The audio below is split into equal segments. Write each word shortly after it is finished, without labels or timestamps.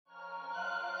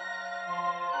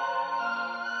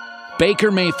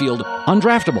Baker Mayfield,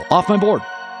 undraftable, off my board.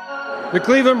 The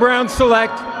Cleveland Browns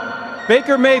select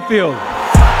Baker Mayfield. What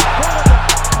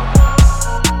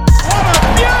a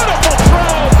beautiful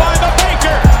throw by the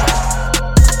Baker!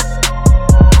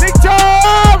 Big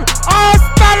Tom!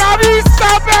 Hasta la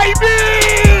vista,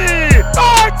 baby!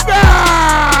 Touchdown!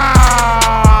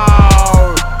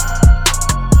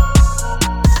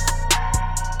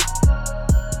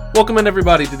 Welcome in,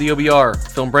 everybody, to the OBR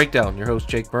Film Breakdown. Your host,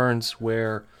 Jake Burns,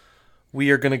 where we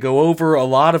are going to go over a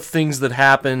lot of things that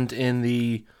happened in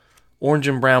the Orange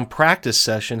and Brown practice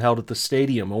session held at the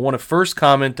stadium. I want to first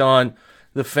comment on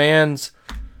the fans,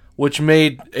 which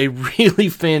made a really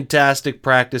fantastic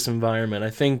practice environment. I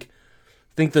think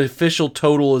the official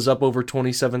total is up over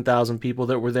 27,000 people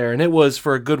that were there, and it was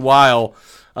for a good while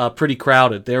pretty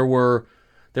crowded. There were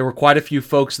quite a few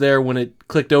folks there when it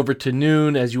clicked over to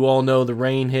noon. As you all know, the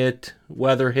rain hit,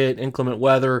 weather hit, inclement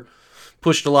weather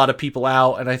pushed a lot of people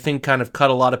out, and I think kind of cut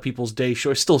a lot of people's day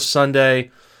short. It's still Sunday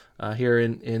here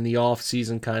in the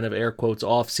off-season, kind of air quotes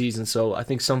off-season, so I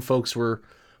think some folks were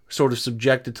sort of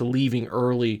subjected to leaving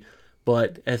early,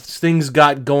 but as things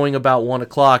got going about 1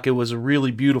 o'clock, it was a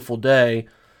really beautiful day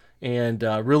and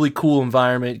really cool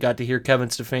environment. Got to hear Kevin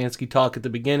Stefanski talk at the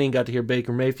beginning, got to hear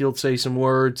Baker Mayfield say some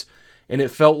words, and it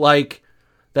felt like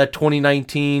that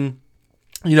 2019,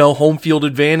 home field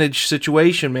advantage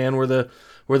situation, man, where the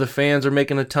fans are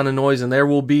making a ton of noise, and there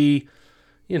will be,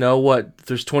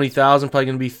 there's 20,000, probably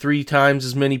going to be 3 times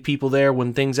as many people there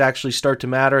when things actually start to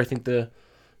matter. I think the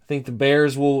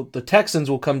Texans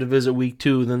will come to visit week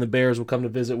 2, then the Bears will come to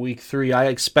visit week 3. I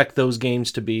expect those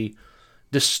games to be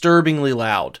disturbingly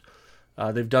loud.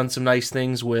 They've done some nice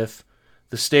things with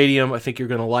the stadium. I think you're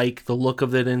going to like the look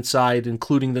of it inside,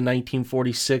 including the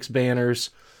 1946 banners.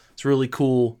 It's really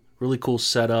cool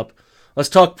setup. Let's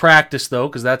talk practice, though,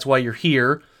 because that's why you're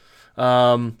here.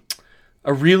 A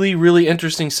really, really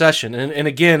interesting session. And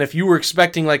again, if you were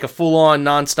expecting like a full-on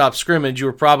nonstop scrimmage, you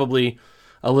were probably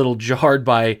a little jarred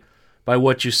by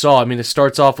what you saw. I mean, it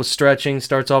starts off with stretching,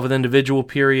 starts off with individual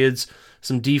periods,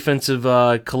 some defensive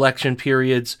collection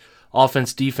periods,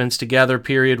 offense-defense together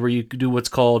period where you do what's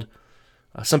called,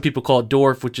 some people call it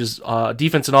DORF, which is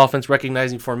defense and offense,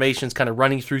 recognizing formations, kind of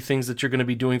running through things that you're going to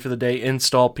be doing for the day,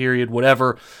 install period,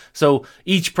 whatever. So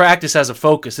each practice has a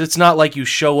focus. It's not like you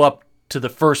show up to the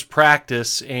first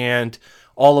practice and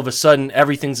all of a sudden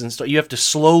everything's installed. You have to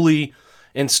slowly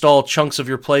install chunks of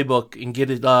your playbook and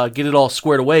get it all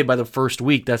squared away by the first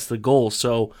week. That's the goal.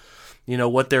 So,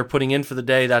 what they're putting in for the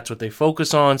day, that's what they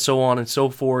focus on, so on and so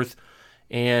forth.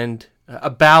 And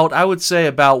I would say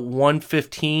about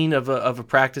 1:15 of a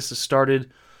practice has started.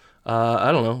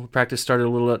 Practice started a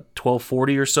little at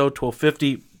 12:40 or so,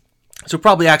 12:50. So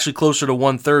probably actually closer to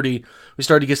 1:30. We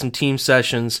started to get some team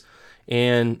sessions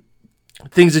and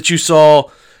things that you saw.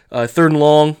 Third and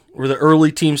long were the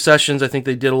early team sessions. I think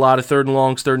they did a lot of third and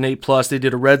longs, 3rd and 8+. They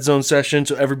did a red zone session,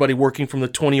 so everybody working from the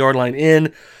 20-yard line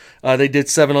in. They did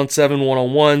 7-on-7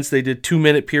 one-on-ones. They did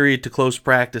 2-minute period to close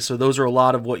practice. So those are a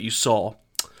lot of what you saw.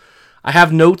 I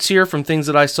have notes here from things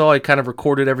that I saw. I kind of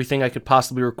recorded everything I could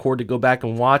possibly record to go back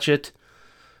and watch it.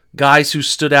 Guys who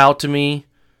stood out to me,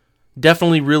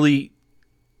 definitely really,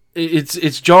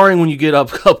 it's jarring when you get up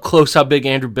close how big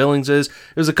Andrew Billings is.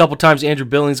 There's a couple times Andrew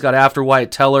Billings got after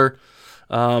Wyatt Teller.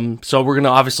 So we're going to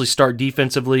obviously start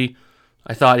defensively.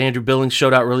 I thought Andrew Billings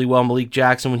showed out really well. Malik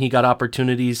Jackson, when he got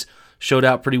opportunities, showed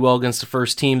out pretty well against the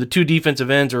first team. The 2 defensive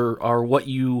ends are what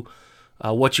you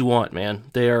want, man.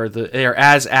 They are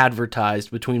as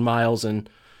advertised between Miles and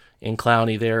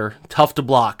Clowney. They're tough to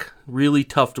block, really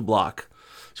tough to block.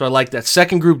 So I like that.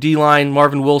 Second group D-line,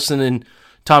 Marvin Wilson and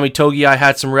Tommy Togiai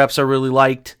had some reps I really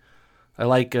liked.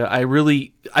 I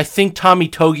think Tommy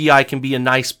Togiai can be a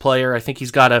nice player. I think he's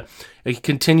got to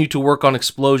continue to work on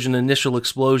initial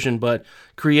explosion, but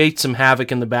create some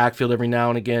havoc in the backfield every now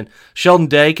and again. Sheldon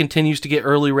Day continues to get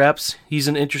early reps. He's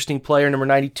an interesting player. Number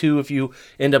 92, if you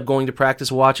end up going to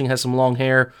practice watching, has some long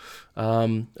hair.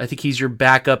 I think he's your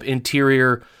backup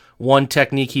interior. One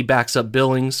technique, he backs up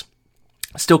Billings.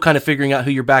 Still kind of figuring out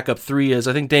who your backup 3 is.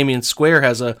 I think Damian Square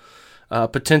has a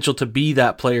potential to be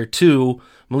that player too.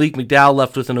 Malik McDowell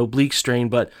left with an oblique strain,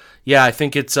 but yeah, I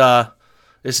think it's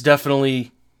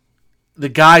definitely the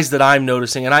guys that I'm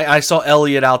noticing, and I saw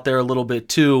Elliott out there a little bit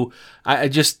too. I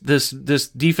just this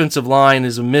defensive line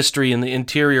is a mystery in the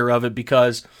interior of it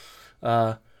because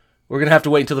we're gonna have to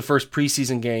wait until the first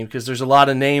preseason game because there's a lot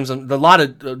of names, a lot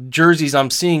of jerseys. I'm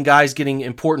seeing guys getting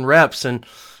important reps and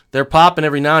they're popping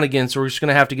every now and again, so we're just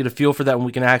gonna have to get a feel for that when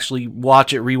we can actually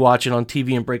rewatch it on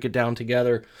TV and break it down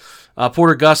together.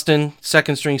 Porter Gustin,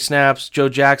 second string snaps. Joe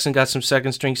Jackson got some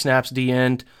second string snaps at the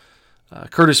end.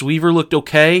 Curtis Weaver looked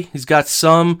okay. He's got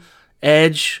some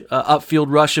edge, upfield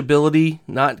rush ability,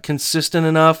 not consistent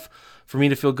enough for me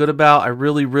to feel good about. I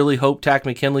really, really hope Takk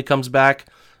McKinley comes back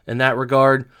in that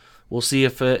regard. We'll see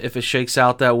if it shakes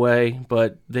out that way,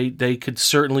 but they could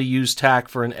certainly use Takk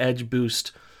for an edge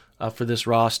boost for this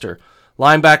roster.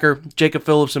 Linebacker, Jacob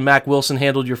Phillips and Mack Wilson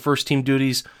handled your first team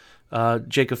duties.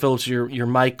 Jacob Phillips, your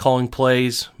Mike calling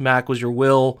plays. Mack was your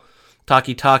Will,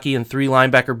 Taki, and 3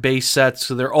 linebacker base sets.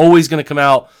 So they're always going to come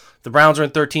out. The Browns are in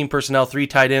 13 personnel, 3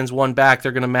 tight ends, 1 back.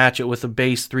 They're going to match it with a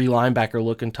base 3 linebacker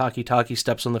look, and Taki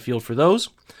steps on the field for those.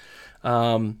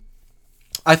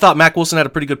 I thought Mack Wilson had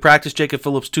a pretty good practice. Jacob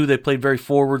Phillips, too. They played very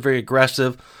forward, very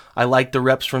aggressive. I liked the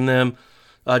reps from them.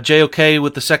 JOK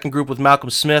with the second group with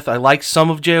Malcolm Smith. I liked some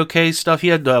of JOK's stuff. He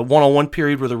had a one-on-one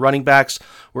period where the running backs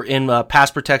were in pass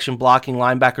protection, blocking,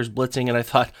 linebackers blitzing, and I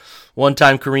thought one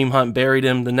time Kareem Hunt buried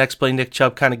him. The next play, Nick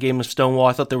Chubb kind of gave him a stonewall.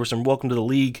 I thought there were some welcome to the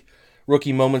league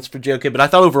rookie moments for JOK, but I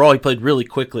thought overall he played really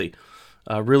quickly.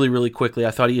 Really quickly.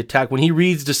 I thought he attacked. When he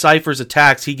reads, deciphers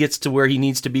attacks, he gets to where he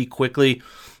needs to be quickly.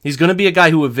 He's going to be a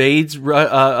guy who evades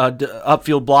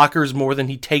upfield blockers more than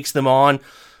he takes them on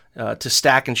to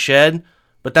stack and shed.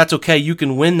 But that's okay. You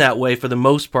can win that way for the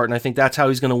most part, and I think that's how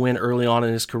he's going to win early on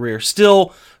in his career.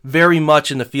 Still very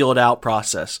much in the field out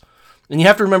process. And you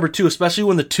have to remember, too, especially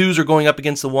when the 2s are going up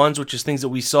against the 1s, which is things that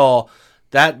we saw,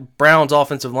 that Browns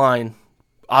offensive line,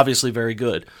 obviously very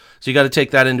good. So you got to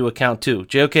take that into account, too.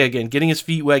 JOK, again, getting his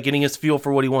feet wet, getting his feel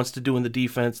for what he wants to do in the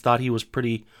defense. Thought he was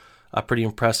pretty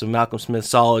impressive. Malcolm Smith,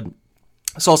 solid.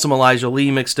 I saw some Elijah Lee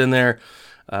mixed in there.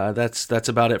 That's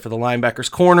about it for the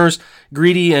linebackers. Corners,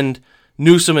 Greedy and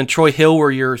Newsome and Troy Hill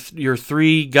were your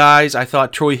 3 guys. I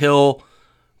thought Troy Hill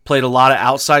played a lot of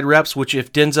outside reps, which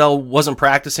if Denzel wasn't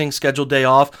practicing, scheduled day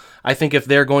off, I think if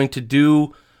they're going to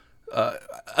do,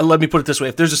 let me put it this way,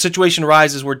 if there's a situation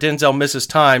arises where Denzel misses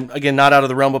time, again, not out of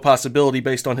the realm of possibility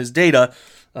based on his data,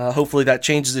 hopefully that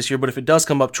changes this year, but if it does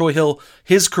come up, Troy Hill,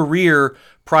 his career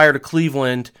prior to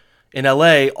Cleveland in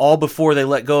LA, all before they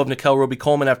let go of Nickel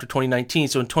Roby-Coleman after 2019,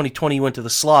 so in 2020 he went to the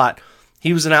slot.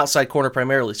 He was an outside corner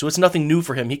primarily, so it's nothing new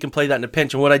for him. He can play that in a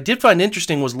pinch. And what I did find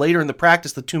interesting was later in the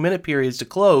practice, the 2-minute periods to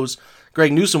close,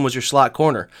 Greg Newsome was your slot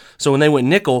corner. So when they went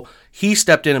nickel, he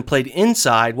stepped in and played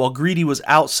inside while Greedy was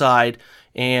outside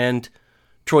and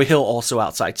Troy Hill also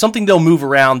outside. Something they'll move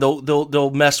around.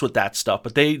 They'll mess with that stuff.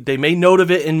 But they made note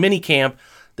of it in minicamp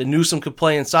that Newsome could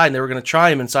play inside, and they were going to try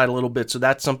him inside a little bit. So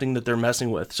that's something that they're messing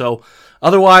with. So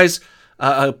otherwise,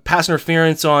 a pass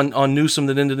interference on Newsome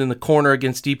that ended in the corner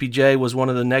against DPJ was one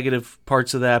of the negative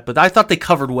parts of that. But I thought they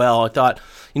covered well. I thought,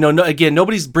 again,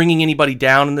 nobody's bringing anybody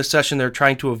down in this session. They're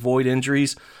trying to avoid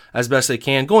injuries as best they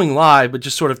can, going live, but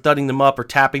just sort of thudding them up or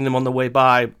tapping them on the way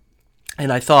by.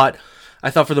 And I thought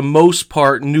for the most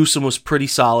part, Newsome was pretty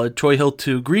solid. Troy Hill,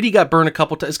 too. Greedy got burned a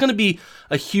couple times. It's going to be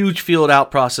a huge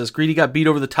field-out process. Greedy got beat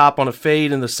over the top on a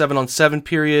fade in the 7-on-7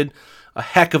 period. A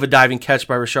heck of a diving catch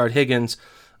by Rashard Higgins.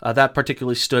 That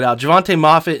particularly stood out. Javonte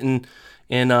Moffitt and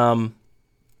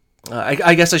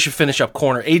I guess I should finish up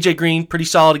corner. AJ Green, pretty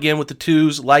solid again with the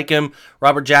 2s. Like him.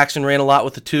 Robert Jackson ran a lot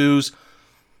with the 2s.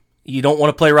 You don't want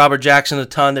to play Robert Jackson a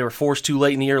ton. They were forced too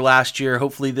late in the year last year.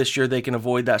 Hopefully this year they can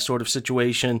avoid that sort of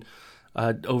situation.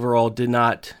 Overall, did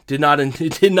not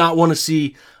want to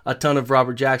see a ton of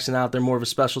Robert Jackson out there. More of a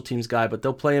special teams guy, but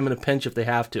they'll play him in a pinch if they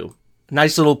have to.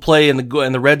 Nice little play in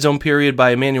the red zone period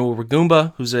by Emmanuel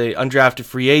Ragumba, who's a undrafted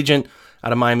free agent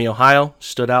out of Miami, Ohio.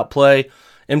 Stood out play.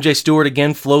 MJ Stewart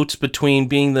again floats between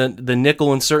being the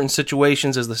nickel in certain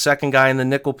situations as the second guy in the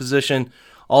nickel position,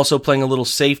 also playing a little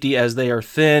safety as they are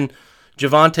thin.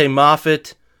 Javonte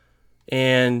Moffitt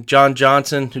and John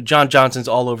Johnson. John Johnson's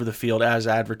all over the field as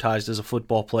advertised as a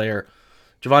football player.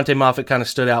 Javonte Moffitt kind of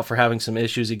stood out for having some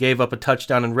issues. He gave up a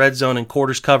touchdown in red zone and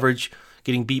quarters coverage,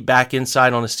 getting beat back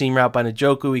inside on a seam route by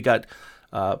Njoku. He got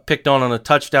picked on a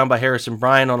touchdown by Harrison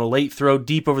Bryant on a late throw,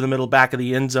 deep over the middle back of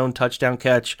the end zone, touchdown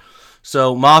catch.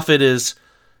 So Moffitt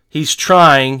he's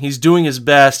trying, he's doing his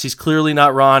best. He's clearly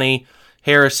not Ronnie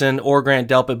Harrison or Grant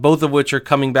Delpit, both of which are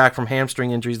coming back from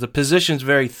hamstring injuries. The position's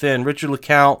very thin. Richard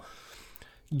LeCount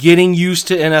getting used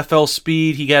to NFL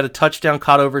speed. He got a touchdown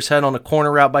caught over his head on a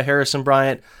corner route by Harrison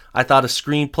Bryant. I thought a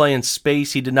screenplay in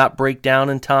space. He did not break down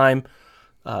in time.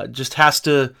 Just has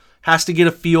to get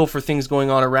a feel for things going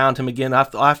on around him again.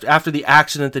 After the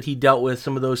accident that he dealt with,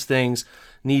 some of those things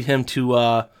need him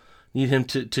to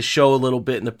show a little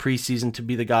bit in the preseason to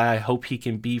be the guy I hope he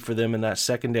can be for them in that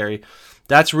secondary.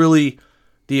 That's really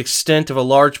the extent of a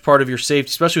large part of your safety,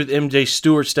 especially with MJ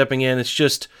Stewart stepping in.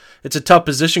 It's a tough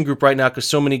position group right now because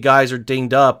so many guys are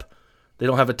dinged up. They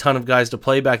don't have a ton of guys to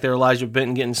play back there. Elijah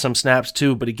Benton getting some snaps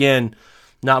too, but again,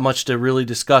 not much to really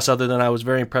discuss other than I was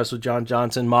very impressed with John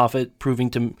Johnson. Moffitt proving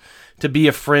to be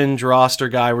a fringe roster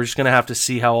guy. We're just going to have to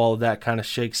see how all of that kind of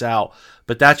shakes out.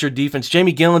 But that's your defense.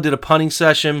 Jamie Gillen did a punting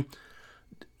session.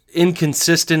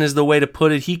 Inconsistent is the way to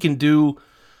put it.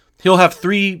 He'll have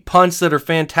 3 punts that are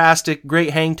fantastic,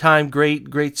 great hang time,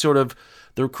 great sort of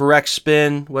the correct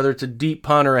spin, whether it's a deep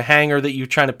punt or a hanger that you're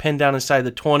trying to pin down inside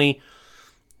the 20.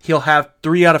 He'll have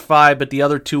 3 out of 5, but the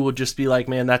other 2 will just be like,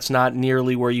 man, that's not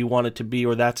nearly where you want it to be,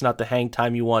 or that's not the hang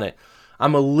time you want it.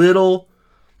 I'm a little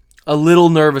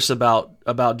nervous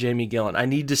about Jamie Gillen. I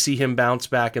need to see him bounce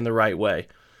back in the right way.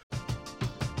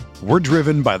 We're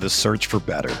driven by the search for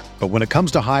better. But when it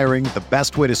comes to hiring, the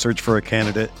best way to search for a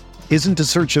candidate isn't to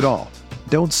search at all.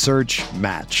 Don't search,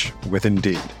 match with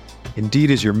Indeed.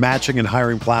 Indeed is your matching and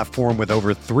hiring platform with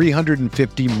over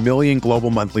 350 million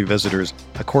global monthly visitors,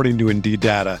 according to Indeed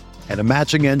data, and a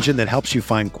matching engine that helps you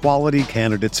find quality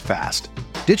candidates fast.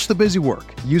 Ditch the busy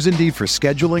work. Use Indeed for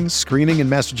scheduling, screening, and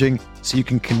messaging so you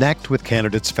can connect with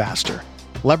candidates faster.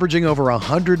 Leveraging over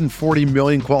 140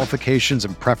 million qualifications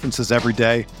and preferences every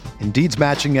day, Indeed's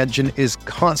matching engine is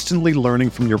constantly learning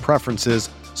from your preferences,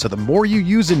 so the more you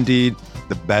use Indeed,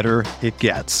 the better it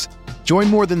gets. Join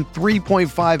more than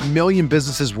 3.5 million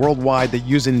businesses worldwide that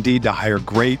use Indeed to hire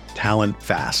great talent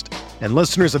fast. And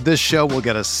listeners of this show will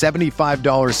get a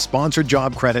 $75 sponsored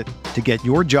job credit to get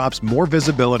your jobs more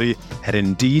visibility at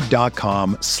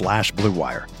Indeed.com/Blue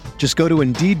Wire. Just go to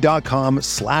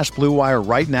Indeed.com/Blue Wire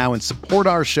right now and support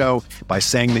our show by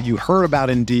saying that you heard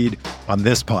about Indeed on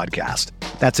this podcast.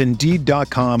 That's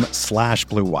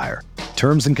Indeed.com/Blue Wire.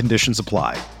 Terms and conditions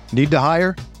apply. Need to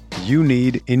hire? You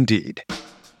need Indeed.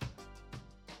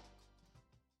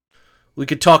 We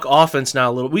could talk offense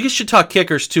now a little. We should talk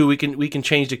kickers too. We can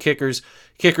change to kickers.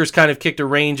 Kickers kind of kicked a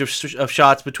range of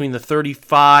shots between the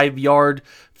 35-yard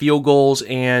field goals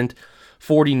and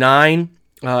 49.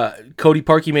 Cody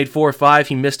Parkey made 4 or 5.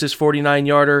 He missed his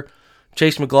 49-yarder.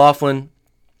 Chase McLaughlin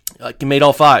made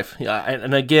all 5.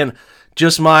 And again,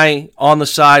 just my on the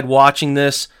side watching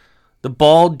this, the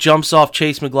ball jumps off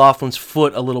Chase McLaughlin's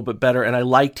foot a little bit better, and I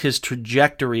liked his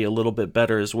trajectory a little bit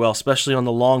better as well, especially on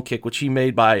the long kick, which he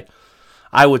made by,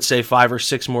 I would say, 5 or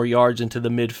 6 more yards into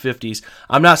the mid-50s.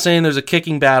 I'm not saying there's a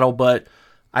kicking battle, but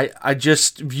I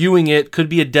just viewing it, could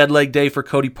be a dead leg day for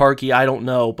Cody Parkey, I don't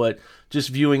know, but just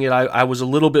viewing it, I was a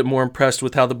little bit more impressed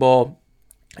with how the ball,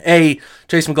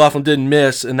 Chase McLaughlin didn't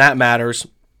miss, and that matters,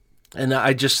 and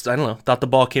I don't know, thought the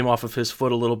ball came off of his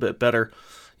foot a little bit better.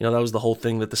 You know, that was the whole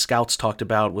thing that the scouts talked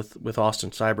about with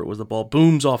Austin Seibert, was the ball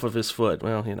booms off of his foot.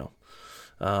 Well, you know,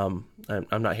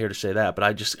 I'm not here to say that, but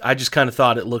I just kind of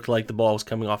thought it looked like the ball was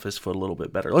coming off his foot a little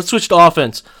bit better. Let's switch to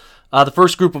offense. The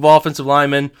first group of offensive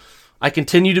linemen, I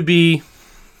continue to be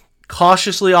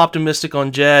cautiously optimistic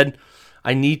on Jed.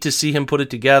 I need to see him put it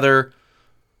together.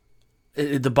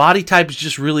 The body type is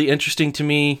just really interesting to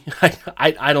me.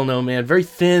 I don't know, man. Very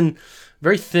thin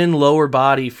lower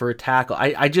body for a tackle.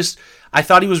 I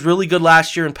thought he was really good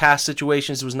last year in past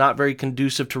situations. It was not very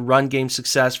conducive to run game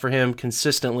success for him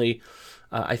consistently.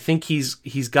 I think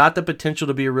he's got the potential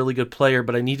to be a really good player,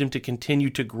 but I need him to continue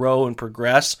to grow and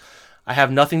progress. I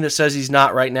have nothing that says he's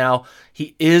not right now.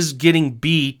 He is getting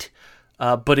beat,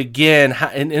 but again,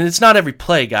 and it's not every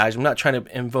play, guys. I'm not trying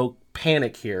to invoke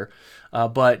panic here,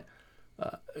 but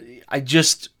I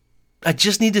just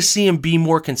need to see him be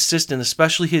more consistent,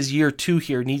 especially his year 2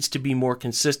 here needs to be more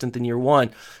consistent than year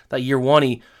 1. That year 1,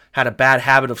 he had a bad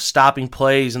habit of stopping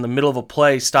plays in the middle of a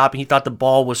play, stopping. He thought the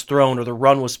ball was thrown or the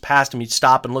run was past him. He'd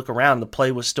stop and look around, and the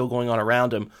play was still going on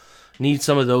around him. Need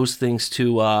some of those things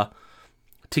to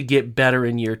get better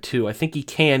in year 2. I think he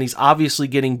can. He's obviously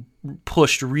getting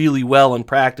pushed really well in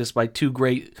practice by 2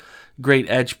 great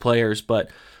edge players, but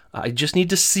I just need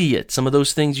to see it. Some of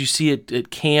those things you see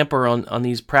at camp or on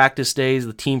these practice days,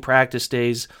 the team practice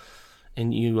days,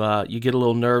 and you get a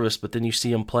little nervous, but then you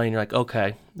see him play and you're like,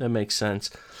 okay, that makes sense.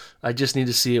 I just need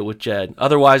to see it with Jed.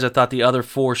 Otherwise, I thought the other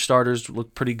 4 starters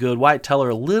looked pretty good. Wyatt Teller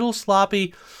a little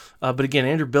sloppy, but again,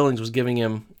 Andrew Billings was giving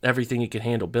him everything he could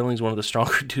handle. Billings, one of the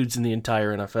stronger dudes in the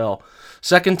entire NFL.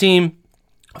 Second team,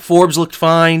 Forbes looked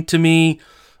fine to me.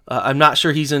 I'm not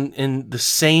sure he's in the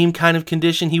same kind of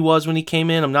condition he was when he came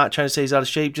in. I'm not trying to say he's out of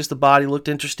shape. Just the body looked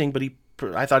interesting, but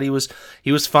I thought he was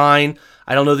fine.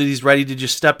 I don't know that he's ready to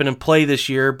just step in and play this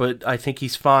year, but I think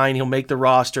he's fine. He'll make the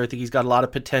roster. I think he's got a lot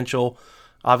of potential.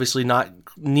 Obviously not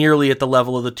nearly at the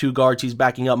level of the 2 guards he's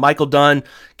backing up. Michael Dunn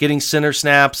getting center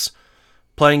snaps,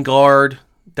 playing guard.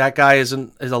 That guy is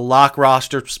a lock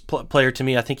roster player to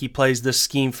me. I think he plays this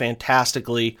scheme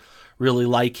fantastically. Really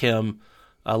like him.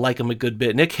 I like him a good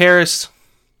bit. Nick Harris,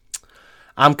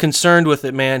 I'm concerned with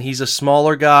it, man. He's a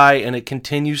smaller guy, and it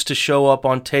continues to show up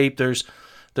on tape. There's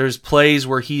plays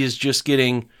where he is just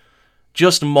getting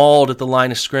mauled at the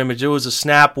line of scrimmage. There was a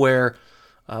snap where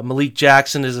Malik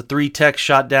Jackson is a 3-tech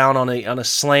shot down on a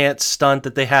slant stunt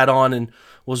that they had on and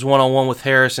was one-on-one with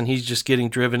Harris, and he's just getting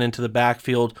driven into the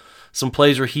backfield. Some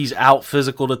plays where he's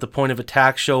out-physicaled at the point of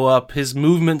attack show up. His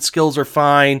movement skills are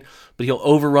fine, but he'll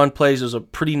overrun plays. There's a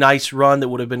pretty nice run that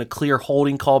would have been a clear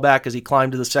holding callback as he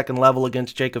climbed to the second level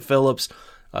against Jacob Phillips,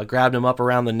 grabbed him up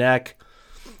around the neck.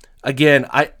 Again,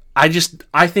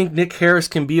 I think Nick Harris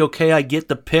can be okay. I get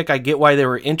the pick. I get why they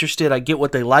were interested. I get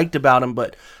what they liked about him,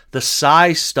 but the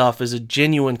size stuff is a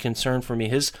genuine concern for me.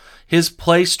 His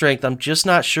play strength, I'm just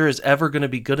not sure is ever going to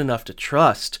be good enough to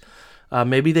trust.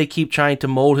 Maybe they keep trying to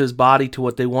mold his body to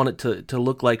what they want it to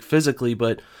look like physically,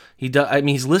 but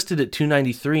he's listed at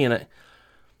 293, and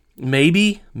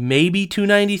maybe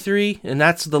 293, and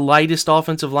that's the lightest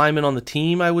offensive lineman on the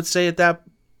team, I would say, at that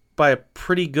by a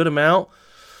pretty good amount.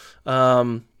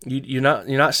 You're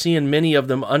not seeing many of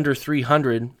them under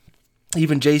 300.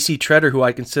 Even J.C. Treader, who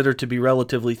I consider to be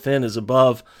relatively thin, is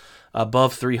above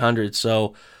 300.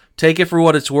 So take it for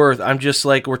what it's worth. I'm just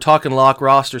like, we're talking lock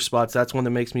roster spots. That's one that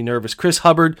makes me nervous. Chris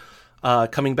Hubbard,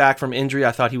 coming back from injury,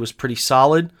 I thought he was pretty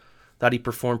solid. Thought he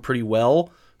performed pretty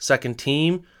well. Second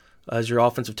team as your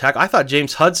offensive tackle. I thought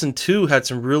James Hudson too had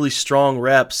some really strong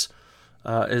reps.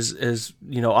 As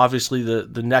you know, obviously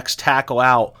the next tackle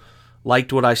out.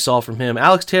 Liked what I saw from him.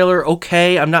 Alex Taylor,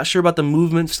 okay. I'm not sure about the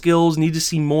movement skills. Need to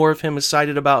see more of him.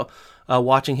 Excited about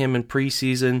watching him in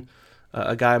preseason.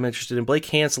 A guy I'm interested in. Blake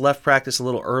Hance left practice a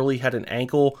little early. Had an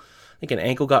ankle. I think an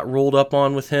ankle got rolled up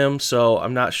on with him. So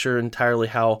I'm not sure entirely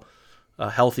how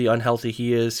healthy, unhealthy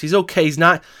he is. He's okay. He's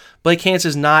not. Blake Hance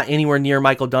is not anywhere near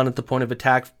Michael Dunn at the point of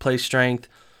attack, play strength,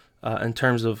 in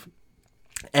terms of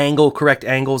correct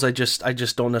angles. I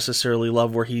just don't necessarily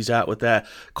love where he's at with that.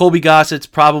 Colby Gossett's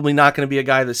probably not going to be a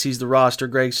guy that sees the roster.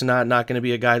 Greg Sinnott not going to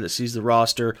be a guy that sees the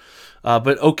roster.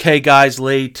 But okay, guys,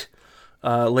 late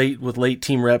with late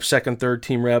team reps, second, third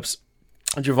team reps.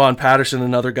 Javon Patterson,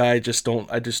 another guy, I just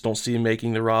don't see him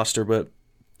making the roster. But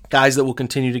guys that will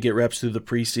continue to get reps through the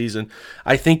preseason.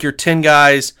 I think your 10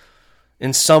 guys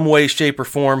in some way, shape, or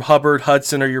form. Hubbard,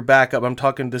 Hudson are your backup. I'm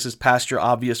talking. This is past your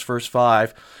obvious first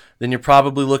 5. Then you're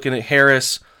probably looking at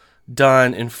Harris,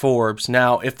 Dunn, and Forbes.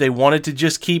 Now, if they wanted to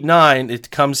just keep 9,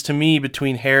 it comes to me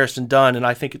between Harris and Dunn, and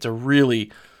I think it's a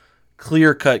really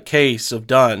clear-cut case of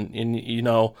Dunn. And, you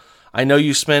know, I know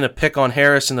you spent a pick on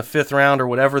Harris in the 5th round or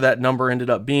whatever that number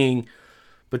ended up being,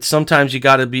 but sometimes you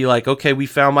got to be like, okay, we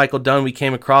found Michael Dunn, we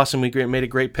came across him, we made a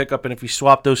great pickup, and if we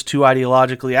swap those two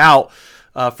ideologically out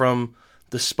from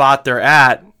the spot they're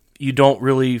at, you don't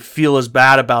really feel as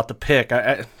bad about the pick.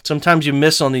 Sometimes you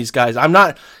miss on these guys. I'm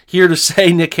not here to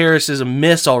say Nick Harris is a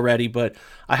miss already, but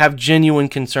I have genuine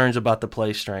concerns about the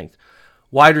play strength.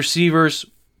 Wide receivers,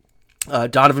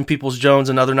 Donovan Peoples-Jones,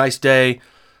 another nice day,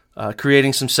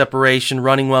 creating some separation,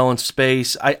 running well in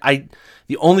space.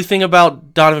 The only thing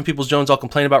about Donovan Peoples-Jones I'll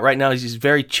complain about right now is he's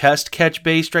very chest catch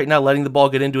based right now, letting the ball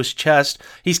get into his chest.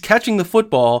 He's catching the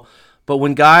football, but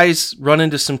when guys run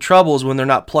into some troubles when they're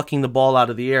not plucking the ball out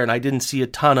of the air, and I didn't see a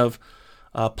ton of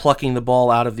plucking the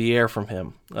ball out of the air from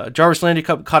him. Jarvis Landry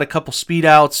caught a couple speed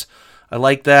outs. I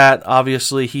like that.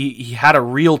 Obviously, he had a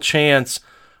real chance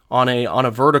on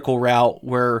a vertical route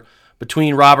where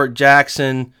between Robert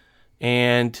Jackson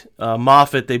and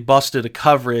Moffitt, they busted a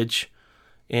coverage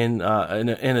in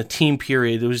a team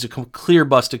period. There was a clear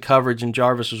busted coverage, and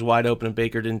Jarvis was wide open, and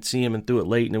Baker didn't see him and threw it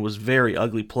late, and it was a very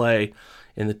ugly play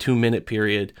in the 2-minute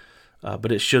period.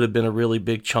 But it should have been a really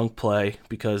big chunk play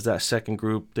because that second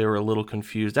group, they were a little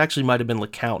confused. Actually, might have been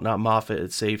LeCount, not Moffitt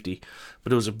at safety.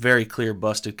 But it was a very clear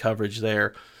busted coverage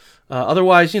there.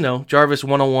 Otherwise, Jarvis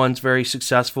one-on-one's very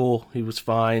successful. He was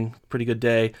fine. Pretty good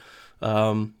day.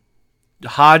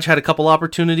 Hodge had a couple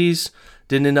opportunities.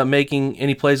 Didn't end up making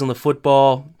any plays on the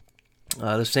football.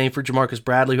 The same for Jamarcus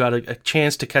Bradley, who had a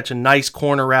chance to catch a nice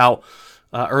corner route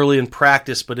early in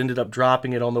practice, but ended up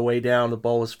dropping it on the way down. The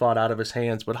ball was fought out of his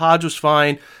hands. But Hodge was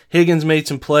fine. Higgins made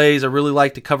some plays. I really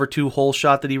liked the cover 2 hole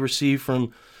shot that he received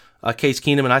from Case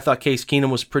Keenum, and I thought Case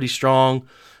Keenum was pretty strong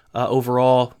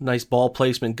overall. Nice ball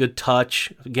placement, good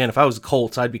touch. Again, if I was the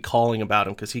Colts, I'd be calling about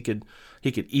him because he could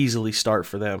easily start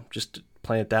for them. Just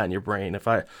plant that in your brain. If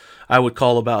I would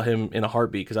call about him in a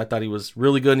heartbeat because I thought he was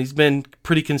really good, and he's been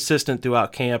pretty consistent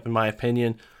throughout camp, in my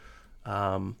opinion.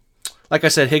 Like I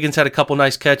said, Higgins had a couple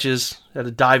nice catches, had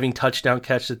a diving touchdown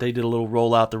catch that they did a little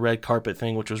roll out the red carpet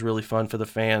thing, which was really fun for the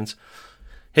fans.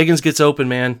 Higgins gets open,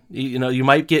 man. You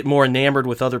might get more enamored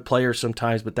with other players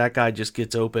sometimes, but that guy just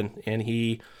gets open, and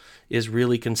he is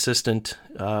really consistent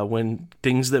when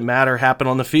things that matter happen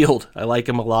on the field. I like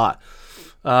him a lot.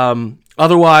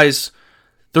 Otherwise,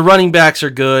 the running backs are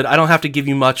good. I don't have to give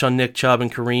you much on Nick Chubb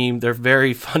and Kareem. They're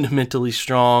very fundamentally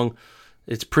strong.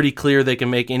 It's pretty clear they can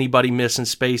make anybody miss in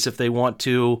space if they want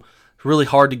to. It's really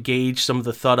hard to gauge some of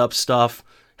the thud-up stuff.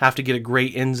 Have to get a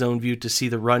great end zone view to see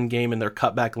the run game and their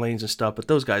cutback lanes and stuff, but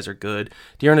those guys are good.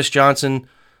 Dearness Johnson,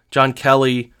 John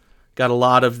Kelly got a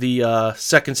lot of the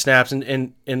second snaps,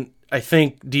 and I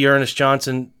think Dearness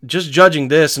Johnson, just judging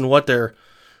this and what it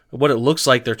looks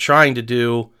like they're trying to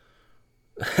do,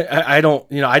 I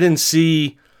didn't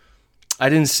see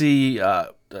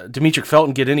Demetric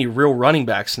Felton get any real running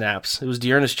back snaps. It was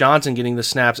Dearness Johnson getting the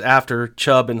snaps after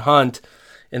Chubb and Hunt,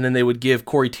 and then they would give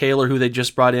Corey Taylor, who they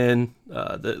just brought in,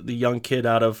 the young kid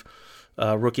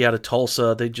rookie out of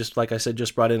Tulsa. They just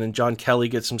brought in, and John Kelly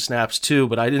gets some snaps too.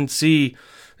 But I didn't see,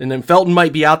 and then Felton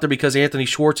might be out there because Anthony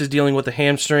Schwartz is dealing with a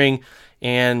hamstring,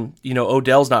 and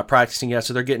Odell's not practicing yet,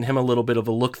 so they're getting him a little bit of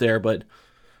a look there. But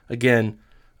again,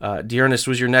 Dearness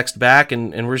was your next back,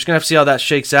 and we're just gonna have to see how that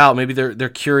shakes out. Maybe they're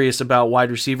curious about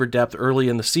wide receiver depth early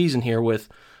in the season here with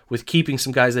keeping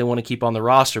some guys they want to keep on the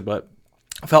roster. But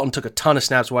Felton took a ton of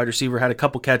snaps wide receiver, had a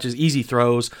couple catches, easy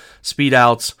throws, speed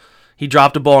outs. He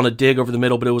dropped a ball in a dig over the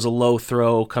middle, but it was a low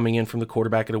throw coming in from the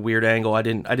quarterback at a weird angle. I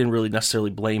didn't really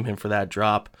necessarily blame him for that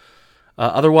drop.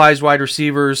 Otherwise, wide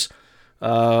receivers,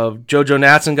 JoJo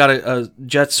Natson got a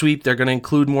jet sweep. They're going to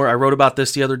include more. I wrote about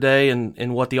this the other day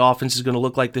and what the offense is going to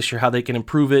look like this year, how they can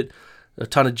improve it. A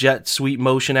ton of jet sweep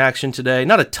motion action today.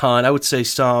 Not a ton, I would say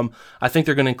some. I think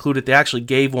they're going to include it. They actually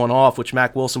gave one off, which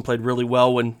Mack Wilson played really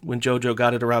well when JoJo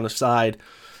got it around the side.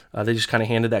 They just kind of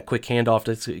handed that quick handoff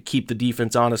to keep the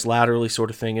defense honest laterally sort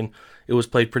of thing, and it was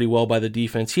played pretty well by the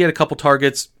defense. He had a couple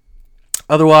targets.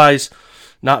 Otherwise,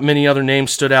 not many other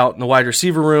names stood out in the wide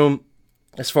receiver room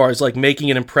as far as like making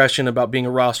an impression about being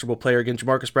a rosterable player. Again,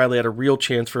 Jamarcus Bradley had a real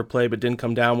chance for a play but didn't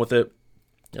come down with it.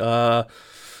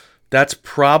 That's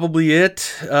probably it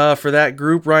for that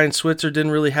group. Ryan Switzer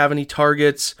didn't really have any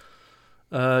targets.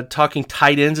 Talking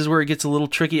tight ends is where it gets a little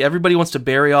tricky. Everybody wants to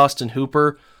bury Austin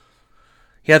Hooper.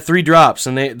 He had 3 drops,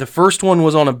 and the first one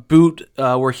was on a boot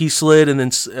where he slid and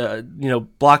then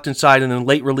blocked inside, and then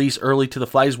late release early to the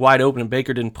fly. He's wide open, and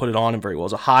Baker didn't put it on him very well. It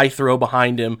was a high throw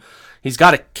behind him. He's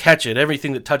got to catch it.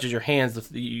 Everything that touches your hands,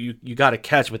 you got to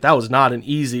catch. But that was not an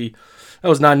easy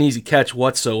catch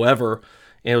whatsoever.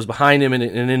 And it was behind him, and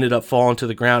it ended up falling to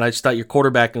the ground. I just thought your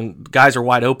quarterback and guys are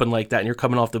wide open like that, and you're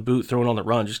coming off the boot, throwing on the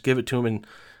run. Just give it to him in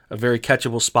a very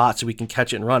catchable spot so we can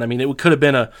catch it and run. I mean, it could have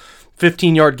been a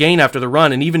 15-yard gain after the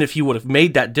run, and even if he would have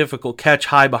made that difficult catch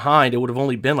high behind, it would have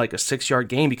only been like a 6-yard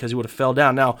gain because he would have fell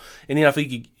down. Now, in the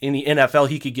NFL,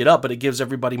 he could get up, but it gives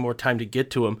everybody more time to get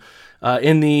to him.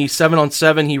 In the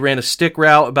 7-on-7, he ran a stick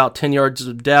route about 10 yards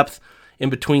of depth in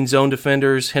between zone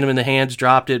defenders, hit him in the hands,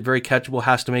 dropped it, very catchable,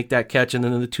 has to make that catch. And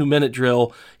then in the 2-minute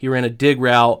drill, he ran a dig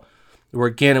route where,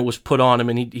 again, it was put on him,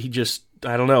 and he just,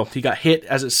 I don't know, he got hit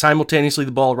as it simultaneously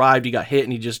the ball arrived, he got hit,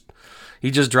 and he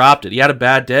just dropped it. He had a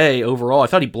bad day overall. I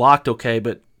thought he blocked okay,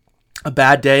 but a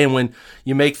bad day, and when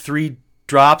you make 3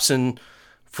 drops in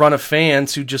front of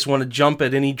fans who just want to jump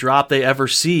at any drop they ever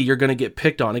see, you're going to get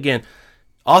picked on. Again,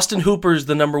 Austin Hooper is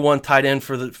the number 1 tight end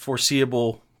for the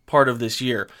foreseeable part of this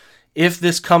year. If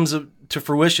this comes to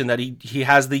fruition, that he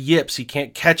has the yips, he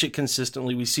can't catch it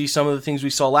consistently, we see some of the things we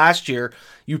saw last year,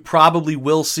 you probably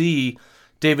will see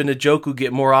David Njoku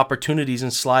get more opportunities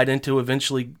and slide into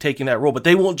eventually taking that role. But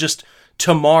they won't just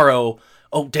tomorrow,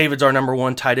 David's our number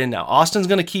 1 tight end now. Austin's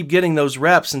going to keep getting those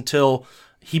reps until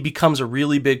he becomes a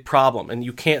really big problem. And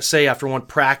you can't say after 1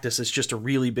 practice it's just a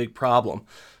really big problem.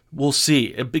 We'll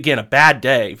see. Again, a bad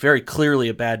day, very clearly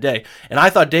a bad day. And I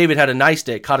thought David had a nice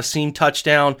day. Caught a seam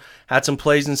touchdown, had some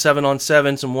plays in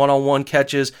 7-on-7, some one-on-one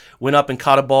catches, went up and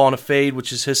caught a ball on a fade,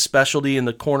 which is his specialty in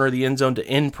the corner of the end zone to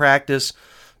end practice.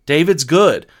 David's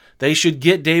good. They should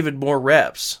get David more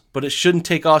reps, but it shouldn't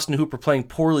take Austin Hooper playing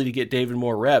poorly to get David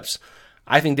more reps.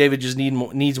 I think David just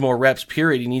needs more reps,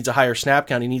 period. He needs a higher snap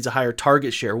count. He needs a higher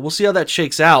target share. We'll see how that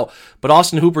shakes out, but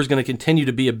Austin Hooper is going to continue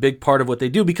to be a big part of what they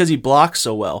do because he blocks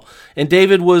so well. And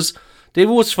David was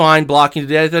fine blocking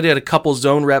today. I thought he had a couple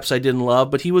zone reps I didn't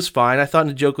love, but he was fine. I thought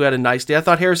Njoku had a nice day. I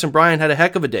thought Harrison Bryant had a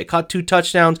heck of a day. Caught 2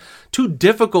 touchdowns, 2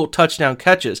 difficult touchdown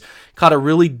catches. Caught a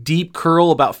really deep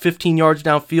curl about 15 yards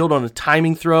downfield on a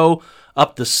timing throw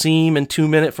up the seam in 2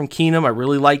 minutes from Keenum. I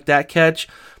really liked that catch.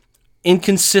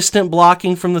 Inconsistent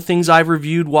blocking from the things I've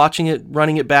reviewed, watching it,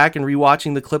 running it back, and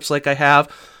rewatching the clips like I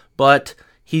have, but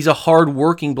he's a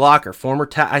hard-working blocker.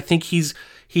 I think he's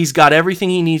got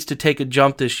everything he needs to take a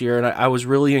jump this year, and I was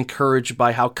really encouraged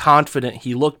by how confident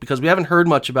he looked because we haven't heard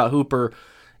much about Hooper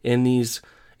in these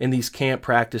camp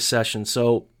practice sessions.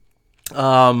 So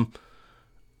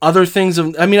other things,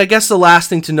 I guess the last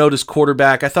thing to note is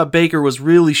quarterback. I thought Baker was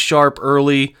really sharp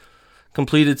early,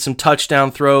 completed some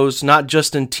touchdown throws, not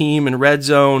just in team and red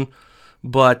zone,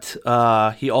 but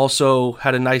he also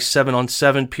had a nice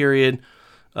 7-on-7 period,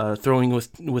 throwing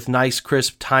with nice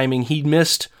crisp timing. He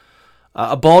missed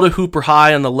a ball to Hooper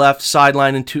high on the left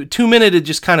sideline in 2 minutes. It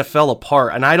just kind of fell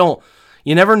apart, and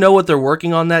you never know what they're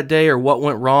working on that day or what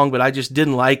went wrong, but I just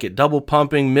didn't like it. Double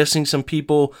pumping, missing some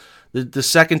people. The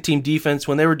second team defense,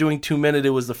 when they were doing 2 minute, it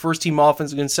was the first team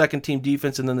offense against second team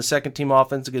defense, and then the second team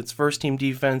offense against first team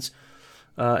defense.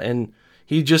 And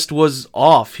he just was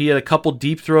off. He had a couple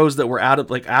deep throws that were out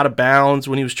of bounds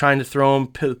when he was trying to throw them.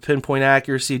 Pinpoint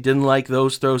accuracy, didn't like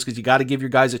those throws because you got to give your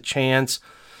guys a chance.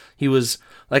 He was,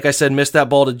 like I said, missed that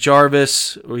ball to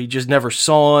Jarvis, or he just never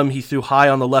saw him. He threw high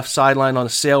on the left sideline on a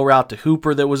sail route to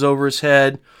Hooper that was over his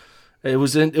head. It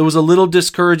was a little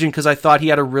discouraging because I thought he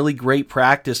had a really great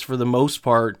practice for the most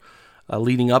part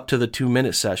leading up to the 2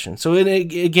 minute session. So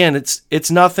again,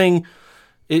 it's nothing.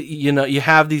 You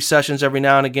have these sessions every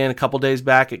now and again. A couple days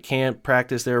back at camp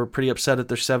practice, they were pretty upset at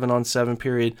their 7-on-7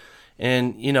 period.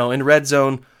 And, in red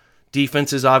zone,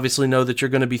 defenses obviously know that you're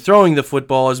going to be throwing the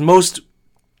football, as most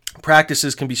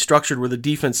practices can be structured where the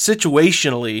defense,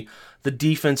 situationally, the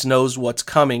defense knows what's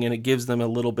coming, and it gives them a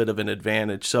little bit of an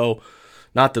advantage. So,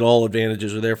 not that all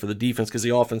advantages are there for the defense, because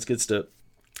the offense gets to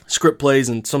script plays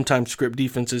and sometimes script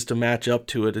defenses to match up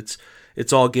to it.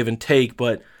 It's all give and take,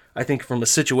 but I think from a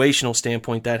situational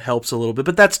standpoint, that helps a little bit.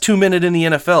 But that's 2 minutes in the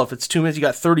NFL. If it's 2 minutes, you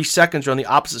got 30 seconds, you're on the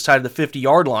opposite side of the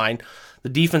 50-yard line. The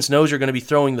defense knows you're going to be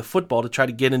throwing the football to try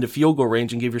to get into field goal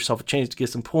range and give yourself a chance to get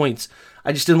some points.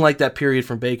 I just didn't like that period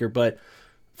from Baker, but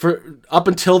up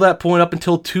until that point, up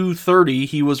until 2:30,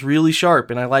 he was really sharp,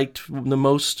 and for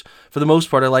the most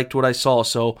part, I liked what I saw.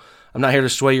 So I'm not here to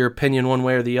sway your opinion one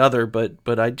way or the other,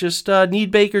 but I just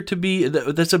need Baker to be.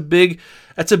 That's a big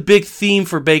theme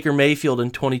for Baker Mayfield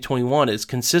in 2021 is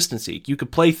consistency. You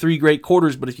could play 3 great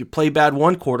quarters, but if you play bad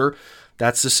one quarter,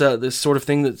 that's this sort of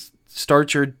thing that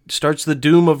starts the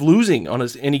doom of losing on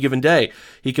any given day.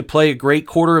 He could play a great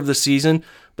quarter of the season,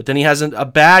 but then he has a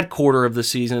bad quarter of the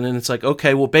season, and it's like,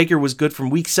 okay, well, Baker was good from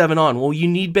week 7 on. Well, you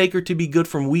need Baker to be good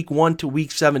from week 1 to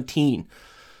week 17.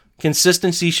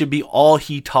 Consistency should be all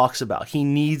he talks about. He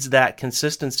needs that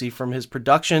consistency from his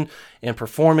production and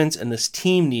performance, and this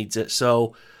team needs it.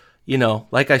 So,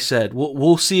 like I said,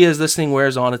 we'll see as this thing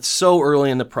wears on. It's so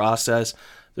early in the process.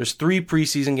 There's 3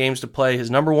 preseason games to play.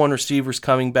 His number 1 receiver's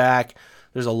coming back.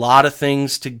 There's a lot of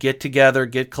things to get together,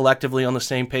 get collectively on the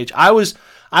same page. I was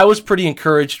pretty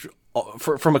encouraged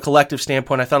from a collective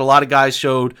standpoint. I thought a lot of guys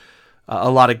showed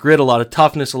a lot of grit, a lot of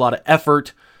toughness, a lot of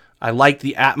effort. I liked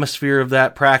the atmosphere of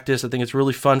that practice. I think it's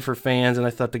really fun for fans, and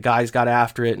I thought the guys got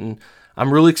after it. And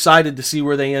I'm really excited to see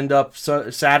where they end up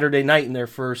Saturday night in their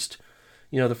first,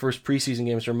 the first preseason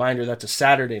game. As a reminder, that's a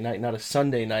Saturday night, not a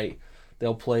Sunday night.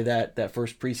 They'll play that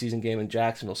first preseason game in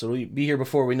Jacksonville. So we'll be here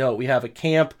before we know it. We have a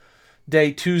camp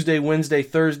day Tuesday, Wednesday,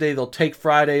 Thursday. They'll take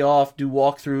Friday off, do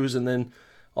walkthroughs, and then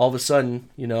all of a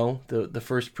sudden, the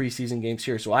first preseason game's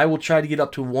here. So I will try to get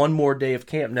up to one more day of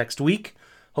camp next week,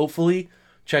 hopefully.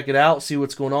 Check it out, see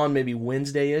what's going on, maybe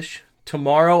Wednesday-ish.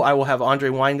 Tomorrow, I will have Andre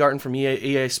Weingarten from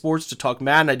EA Sports to talk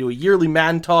Madden. I do a yearly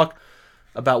Madden talk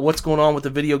about what's going on with the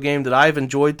video game that I've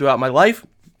enjoyed throughout my life.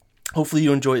 Hopefully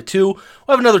you enjoy it too.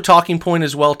 We'll have another talking point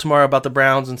as well tomorrow about the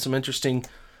Browns and some interesting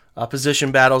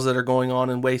position battles that are going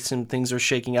on and ways some things are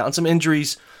shaking out, and some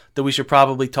injuries that we should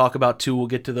probably talk about too. We'll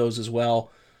get to those as well.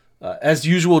 As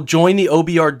usual, join the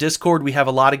OBR Discord. We have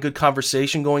a lot of good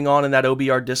conversation going on in that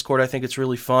OBR Discord. I think it's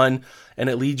really fun, and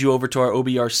it leads you over to our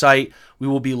OBR site. We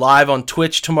will be live on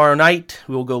Twitch tomorrow night.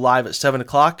 We will go live at 7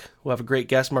 o'clock. We'll have a great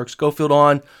guest, Mark Schofield,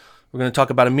 on. We're going to talk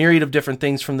about a myriad of different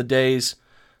things from the day's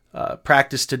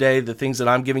practice today. The things that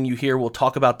I'm giving you here, we'll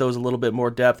talk about those a little bit more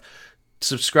depth.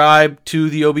 Subscribe to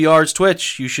the OBR's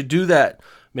Twitch. You should do that.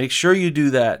 Make sure you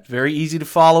do that. Very easy to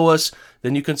follow us.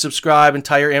 Then you can subscribe and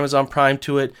tie your Amazon Prime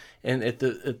to it. And at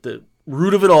the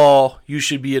root of it all, you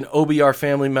should be an OBR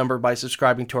family member by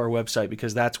subscribing to our website,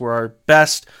 because that's where our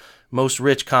best, most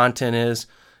rich content is.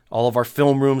 All of our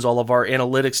film rooms, all of our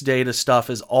analytics data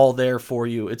stuff is all there for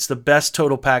you. It's the best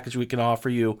total package we can offer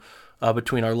you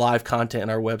between our live content and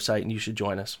our website, and you should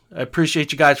join us. I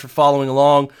appreciate you guys for following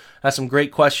along. I have some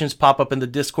great questions pop up in the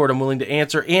Discord I'm willing to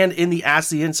answer, and in the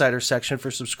Ask the Insider section for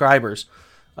subscribers.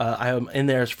 I am in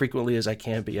there as frequently as I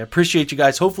can be. I appreciate you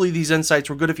guys. Hopefully these insights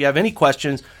were good. If you have any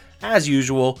questions, as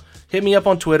usual, hit me up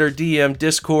on Twitter, DM,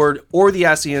 Discord, or the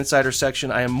Ask the Insider section.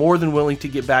 I am more than willing to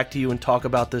get back to you and talk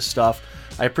about this stuff.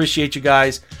 I appreciate you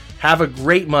guys. Have a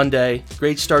great Monday,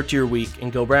 great start to your week,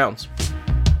 and go Browns.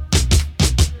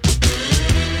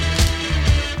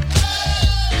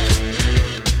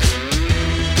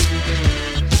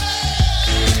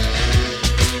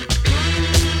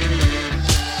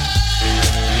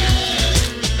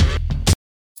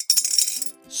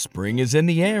 Spring is in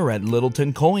the air at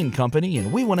Littleton Coin Company,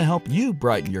 and we want to help you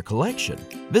brighten your collection.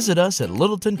 Visit us at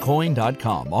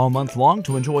littletoncoin.com all month long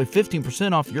to enjoy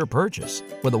 15% off your purchase.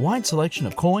 With a wide selection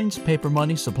of coins, paper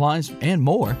money, supplies, and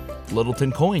more,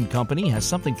 Littleton Coin Company has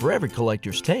something for every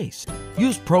collector's taste.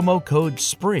 Use promo code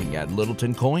SPRING at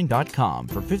littletoncoin.com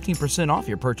for 15% off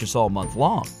your purchase all month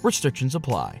long. Restrictions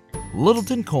apply.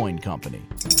 Littleton Coin Company.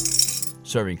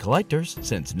 Serving collectors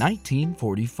since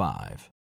 1945.